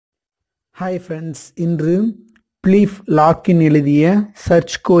Hi friends, இன்று ப்ளீஃப் லார்க்கின் எழுதிய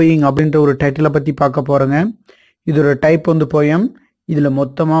search going அப்படின்ற ஒரு டைட்டிலை பற்றி பார்க்க போகிறேங்க. இதோட டைப் போயம். இதில்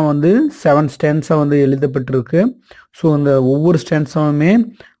மொத்தமாக 7 ஸ்டான்ஸாக எழுதப்பட்டிருக்கு. ஸோ இந்த ஒவ்வொரு ஸ்டான்ஸாவுமே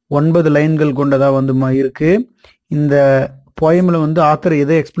 9 லைன்கள் கொண்டதாக இருக்குது. இந்த போயமில் ஆத்தர்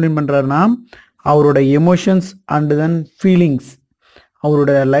எதை எக்ஸ்பிளைன் பண்ணுறாருன்னா, அவரோட எமோஷன்ஸ் அண்ட் தென் ஃபீலிங்ஸ்,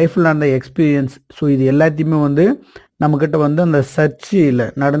 அவரோட லைஃப்பில் நடந்த எக்ஸ்பீரியன்ஸ், ஸோ இது எல்லாத்தையுமே நம்மக்கிட்ட அந்த சர்ச்சில்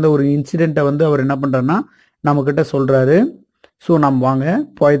நடந்த ஒரு இன்சிடெண்ட்டை அவர் என்ன பண்ணுறாருன்னா நம்மக்கிட்ட சொல்கிறாரு. ஸோ நம்ம வாங்க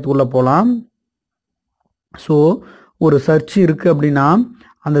போயத்துக்குள்ளே போகலாம். ஸோ ஒரு சர்ச் இருக்குது அப்படின்னா,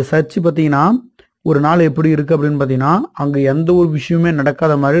 அந்த சர்ச்சு பார்த்திங்கன்னா ஒரு நாள் எப்படி இருக்குது அப்படின்னு பார்த்தீங்கன்னா, அங்கே எந்த ஒரு விஷயமே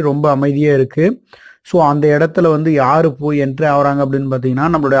நடக்காத மாதிரி ரொம்ப அமைதியாக இருக்குது. ஸோ அந்த இடத்துல யார் போய் என்ட்ரி ஆகிறாங்க அப்படின்னு பார்த்தீங்கன்னா,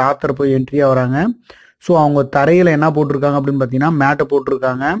 நம்மளுடைய ஆத்தர் போய் என்ட்ரி ஆகிறாங்க. ஸோ அவங்க தரையில் என்ன போட்டிருக்காங்க அப்படின்னு பார்த்தீங்கன்னா, மேட்டை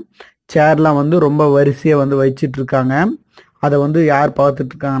போட்டிருக்காங்க. சேர்லாம் ரொம்ப வரிசையாக வச்சிட்ருக்காங்க. அதை யார்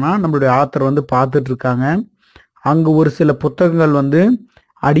பார்த்துட்ருக்காங்கன்னா, நம்மளுடைய ஆத்தர் பார்த்துட்ருக்காங்க. அங்கே ஒரு சில புத்தகங்கள்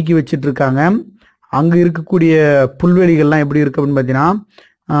அடுக்கி வச்சிட்ருக்காங்க. அங்கே இருக்கக்கூடிய புல்வெளிகள்லாம் எப்படி இருக்குது அப்படின்னு பார்த்தீங்கன்னா,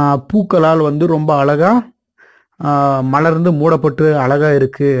 பூக்களால் ரொம்ப அழகாக மலர்ந்து மூடப்பட்டு அழகாக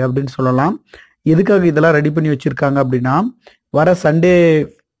இருக்குது அப்படின்னு சொல்லலாம். எதுக்காக இதெல்லாம் ரெடி பண்ணி வச்சுருக்காங்க அப்படின்னா, வர சண்டே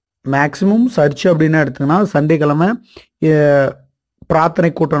மேக்ஸிமம் சர்ச் அப்படின்னு எடுத்துங்கன்னா சண்டே கிழமை பிரார்த்தனை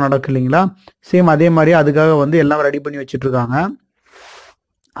கூட்டம் நடக்கும் இல்லைங்களா, சேம் அதே மாதிரி அதுக்காக எல்லாம் ரெடி பண்ணி வச்சுட்ருக்காங்க.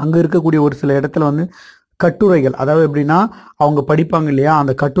 அங்கே இருக்கக்கூடிய ஒரு சில இடத்துல கட்டுரைகள், அதாவது எப்படின்னா அவங்க படிப்பாங்க இல்லையா,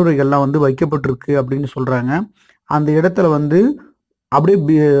 அந்த கட்டுரைகள்லாம் வைக்கப்பட்டிருக்கு அப்படின்னு சொல்கிறாங்க. அந்த இடத்துல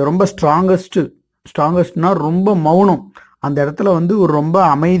அப்படியே ரொம்ப ஸ்ட்ராங்கஸ்ட்னா ரொம்ப மௌனம். அந்த இடத்துல ஒரு ரொம்ப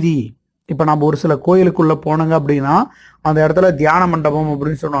அமைதி. இப்போ நம்ம ஒரு சில கோயிலுக்குள்ளே போனோங்க அப்படின்னா, அந்த இடத்துல தியான மண்டபம்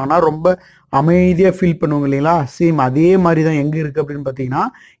அப்படின்னு சொன்னாங்கன்னா ரொம்ப அமைதியாக ஃபீல் பண்ணுவோங்க இல்லைங்களா, சேம் அதே மாதிரி தான் எங்கே இருக்குது அப்படின்னு பார்த்தீங்கன்னா,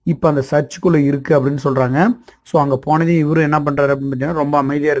 இப்போ அந்த சர்ச்சுக்குள்ளே இருக்குது அப்படின்னு சொல்கிறாங்க. ஸோ அங்கே போனதையும் இவரு என்ன பண்ணுறாரு அப்படின்னு பார்த்தீங்கன்னா, ரொம்ப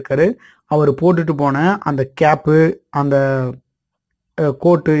அமைதியாக இருக்கார். அவர் போட்டுட்டு போன அந்த கேப்பு, அந்த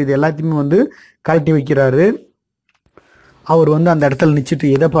கோட்டு, இது எல்லாத்தையுமே கழட்டி வைக்கிறாரு. அவர் அந்த இடத்துல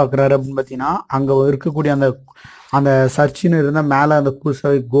நிச்சுட்டு எதை பார்க்குறாரு அப்படின்னு பார்த்தீங்கன்னா, அங்கே இருக்கக்கூடிய அந்த அந்த சர்ச்சின்னு இருந்தால் மேலே அந்த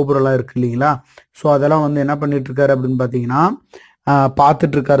கோபுரம்லாம் இருக்குது இல்லைங்களா, ஸோ அதெல்லாம் என்ன பண்ணிகிட்ருக்காரு அப்படின்னு பார்த்தீங்கன்னா,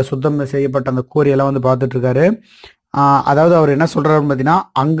 பார்த்துட்ருக்காரு. சுத்தம் செய்யப்பட்ட அந்த கோரியெல்லாம் பார்த்துட்ருக்காரு. அதாவது அவர் என்ன சொல்கிறாருன்னு பார்த்தீங்கன்னா,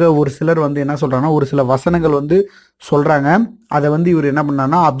 அங்கே ஒரு சிலர் என்ன சொல்கிறாங்கன்னா, ஒரு சில வசனங்கள் சொல்கிறாங்க. அதை இவர் என்ன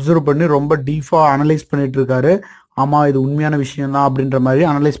பண்ணாருன்னா அப்சர்வ் பண்ணி ரொம்ப டீப்பாக அனலைஸ் பண்ணிகிட்ருக்காரு. ஆமாம், இது உண்மையான விஷயம்தான் அப்படின்ற மாதிரி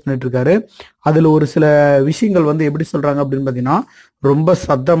அனலைஸ் பண்ணிகிட்ருக்காரு. அதில் ஒரு சில விஷயங்கள் எப்படி சொல்கிறாங்க அப்படின்னு பார்த்தீங்கன்னா, ரொம்ப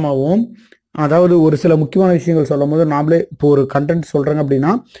சத்தமாகவும், அதாவது ஒரு சில முக்கியமான விஷயங்கள் சொல்லும் போது நாமளே இப்போ ஒரு கண்டென்ட் சொல்கிறாங்க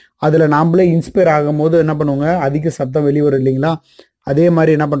அப்படின்னா, அதில் நாமளே இன்ஸ்பயர் ஆகும் போது என்ன பண்ணுவாங்க, அதிக சத்தம் வெளிவரும் இல்லைங்களா, அதே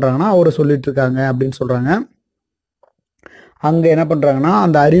மாதிரி என்ன பண்ணுறாங்கன்னா அவரை சொல்லிட்டு இருக்காங்க அப்படின்னு சொல்கிறாங்க. அங்கே என்ன பண்ணுறாங்கன்னா,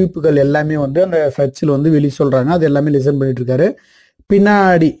 அந்த அறிவிப்புகள் எல்லாமே அந்த சர்ச்சில் வெளியே சொல்கிறாங்க. அது எல்லாமே லிசன் பண்ணிட்டு இருக்காரு.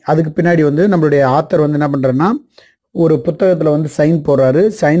 அதுக்கு பின்னாடி நம்மளுடைய ஆத்தர் என்ன பண்ணுறாருன்னா, ஒரு புத்தகத்தில் சைன் போடுறாரு.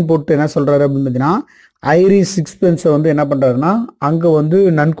 சைன் போட்டு என்ன சொல்கிறாரு அப்படின்னு பார்த்தீங்கன்னா, ஐரிஷ் சிக்ஸ்பென்ஸை என்ன பண்ணுறாருன்னா, அங்கே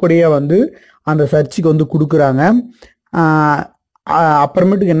நன்கொடையாக அந்த சர்ச்சுக்கு கொடுக்குறாங்க.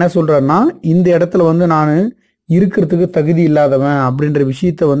 அப்புறமேட்டுக்கு என்ன சொல்கிறாருன்னா, இந்த இடத்துல நான் இருக்கிறதுக்கு தகுதி இல்லாதவன் அப்படின்ற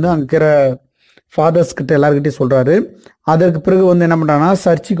விஷயத்த அங்கே இருக்கிற ஃபாதர்ஸ் கிட்ட எல்லாருக்கிட்டையும் சொல்கிறாரு. அதற்கு பிறகு என்ன பண்ணுறாங்கன்னா,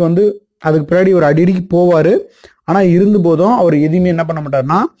 சர்ச்சுக்கு அதுக்கு பின்னாடி ஒரு அடிக்கடிக்கு போவார். ஆனால் இருந்த போதும் அவர் எதுவுமே என்ன பண்ண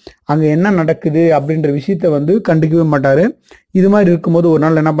மாட்டார்னா, அங்கே என்ன நடக்குது அப்படின்ற விஷயத்த கண்டுக்கவே மாட்டார். இது மாதிரி இருக்கும்போது ஒரு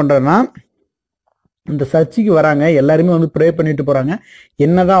நாள் என்ன பண்ணுறாருன்னா, இந்த சர்ச்சுக்கு வராங்க, எல்லாருமே ப்ரே பண்ணிட்டு போகிறாங்க.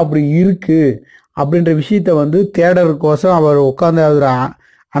 என்னதான் அப்படி இருக்குது அப்படின்ற விஷயத்த தேடறதுக்கோசம் அவர் உட்காந்து அவர்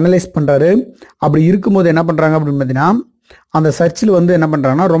அனலைஸ் பண்ணுறாரு. அப்படி இருக்கும்போது என்ன பண்ணுறாங்க அப்படின்னு பார்த்தீங்கன்னா, அந்த சர்ச்சில் என்ன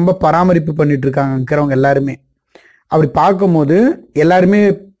பண்ணுறாங்கன்னா ரொம்ப பராமரிப்பு பண்ணிட்டு இருக்காங்க இருக்கிறவங்க எல்லாருமே. அப்படி பார்க்கும்போது எல்லாருமே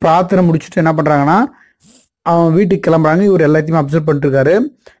பிரார்த்தனை முடிச்சுட்டு என்ன பண்ணுறாங்கன்னா, அவன் வீட்டுக்கு கிளம்புறாங்க. இவர் எல்லாத்தையுமே அப்சர்வ் பண்ணிட்டுருக்காரு.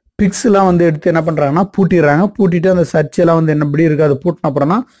 பிக்ஸ்லாம் எடுத்து என்ன பண்ணுறாங்கன்னா பூட்டிடுறாங்க. பூட்டிட்டு அந்த சர்ச்செல்லாம் என்னபடி இருக்குது, அதை பூட்டின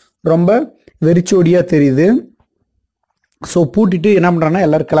அப்புறம்னா ரொம்ப வெறிச்சோடியாக தெரியுது. ஸோ பூட்டிட்டு என்ன பண்ணுறாங்கன்னா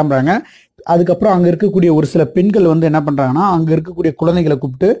எல்லோரும் கிளம்புறாங்க. அதுக்கப்புறம் அங்கே இருக்கக்கூடிய ஒரு சில பெண்கள் என்ன பண்ணுறாங்கன்னா, அங்கே இருக்கக்கூடிய குழந்தைகளை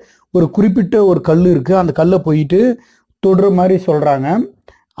கூப்பிட்டு ஒரு குறிப்பிட்ட ஒரு கல் இருக்குது, அந்த கல்லை போயிட்டு தொடுற மாதிரி சொல்கிறாங்க.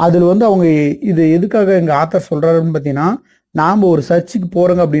 அதில் அவங்க இது எதுக்காக எங்கள் ஆத்தர் சொல்கிறாருன்னு பார்த்தீங்கன்னா, நாம் ஒரு சர்ச்சுக்கு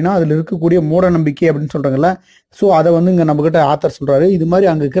போகிறோங்க அப்படின்னா அதில் இருக்கக்கூடிய மூட நம்பிக்கை அப்படின்னு சொல்கிறாங்கல்ல, ஸோ அதை இங்கே நம்மக்கிட்ட ஆத்தர் சொல்கிறாரு. இது மாதிரி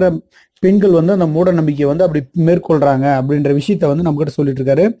அங்கே இருக்கிற பெண்கள் அந்த மூட நம்பிக்கையை அப்படி மேற்கொள்கிறாங்க அப்படின்ற விஷயத்த நம்மக்கிட்ட சொல்லிட்டு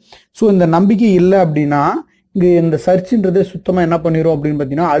இருக்காரு. ஸோ இந்த நம்பிக்கை இல்லை அப்படின்னா இங்கே இந்த சர்ச்சுன்றதே சுத்தமாக என்ன பண்ணிடும் அப்படின்னு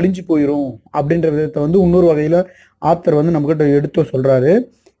பார்த்தீங்கன்னா அழிஞ்சு போயிடும் அப்படின்ற விதத்தை இன்னொரு வகையில் ஆத்தர் நம்மக்கிட்ட எடுத்து சொல்கிறாரு.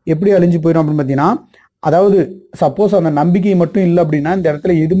 எப்படி அழிஞ்சு போயிடும் அப்படின்னு பார்த்தீங்கன்னா, அதாவது சப்போஸ் அந்த நம்பிக்கை மட்டும் இல்லை அப்படின்னா இந்த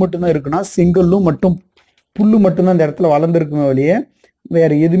இடத்துல எது மட்டும்தான் இருக்குன்னா, செங்கல்லும் மட்டும் புல்லு மட்டும்தான் இந்த இடத்துல வளர்ந்துருக்குமே வழியே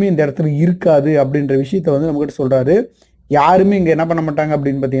வேற எதுவுமே இந்த இடத்துல இருக்காது அப்படின்ற விஷயத்த நம்மக்கிட்ட சொல்கிறாரு. யாருமே இங்கே என்ன பண்ண மாட்டாங்க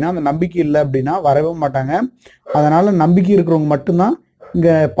அப்படின்னு பார்த்தீங்கன்னா அந்த நம்பிக்கை இல்லை அப்படின்னா வரவே மாட்டாங்க. அதனால் நம்பிக்கை இருக்கிறவங்க மட்டும்தான்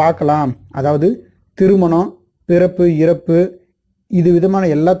இங்கே பார்க்கலாம். அதாவது திருமணம், பிறப்பு, இறப்பு, இது விதமான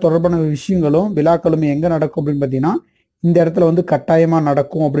எல்லா தொடர்பான விஷயங்களும் விழாக்களும் எங்கே நடக்கும் அப்படின்னு பார்த்தீங்கன்னா இந்த இடத்துல வந்து கட்டாயமாக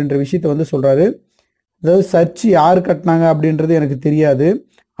நடக்கும் அப்படின்ற விஷயத்த வந்து சொல்கிறாரு. அதாவது சர்ச்சு யார் கட்டினாங்க அப்படின்றது எனக்கு தெரியாது,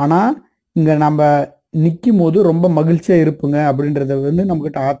 ஆனால் இங்கே நம்ம நிற்கும் போது ரொம்ப மகிழ்ச்சியாக இருப்புங்க அப்படின்றத வந்து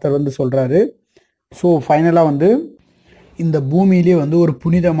நம்மக்கிட்ட ஆத்தர் வந்து சொல்கிறாரு. ஸோ ஃபைனலாக வந்து இந்த பூமியிலே வந்து ஒரு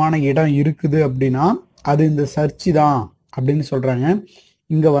புனிதமான இடம் இருக்குது அப்படின்னா அது இந்த சர்ச்சு தான் அப்படின்னு சொல்கிறாங்க.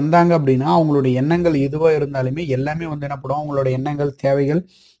 இங்கே வந்தாங்க அப்படின்னா அவங்களுடைய எண்ணங்கள் எதுவாக இருந்தாலுமே எல்லாமே வந்து என்னப்படும், அவங்களோட எண்ணங்கள், தேவைகள்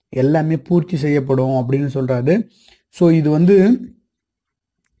எல்லாமே பூர்த்தி செய்யப்படும் அப்படின்னு சொல்கிறாரு. ஸோ இது வந்து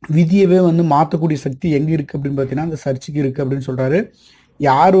விதியவே வந்து மாற்றக்கூடிய சக்தி எங்கே இருக்குது அப்படின்னு பார்த்தீங்கன்னா அந்த சர்ச்சுக்கு இருக்குது அப்படின்னு சொல்கிறாரு.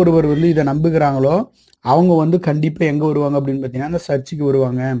 யார் ஒருவர் வந்து இதை நம்புகிறாங்களோ அவங்க வந்து கண்டிப்பாக எங்கே வருவாங்க அப்படின்னு பார்த்தீங்கன்னா அந்த சர்ச்சுக்கு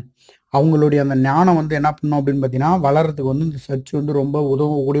வருவாங்க. அவங்களுடைய அந்த ஞானம் வந்து என்ன பண்ணும் அப்படின்னு பார்த்தீங்கன்னா வளர்கிறதுக்கு வந்து இந்த சர்ச் வந்து ரொம்ப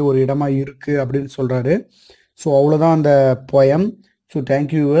உதவக்கூடிய ஒரு இடமா இருக்குது அப்படின்னு சொல்கிறாரு. ஸோ அவ்வளோதான் அந்த poem. So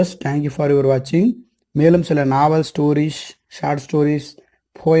thank you viewers, thank you for your வாட்சிங். மேலும் சில நாவல், stories, short stories,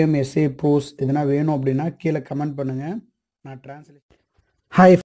 poem, S A, pros எதனா வேணும் அப்படின்னா கீழே கமெண்ட் பண்ணுங்கள், நான் டிரான்ஸ்லேட். ஹாய்.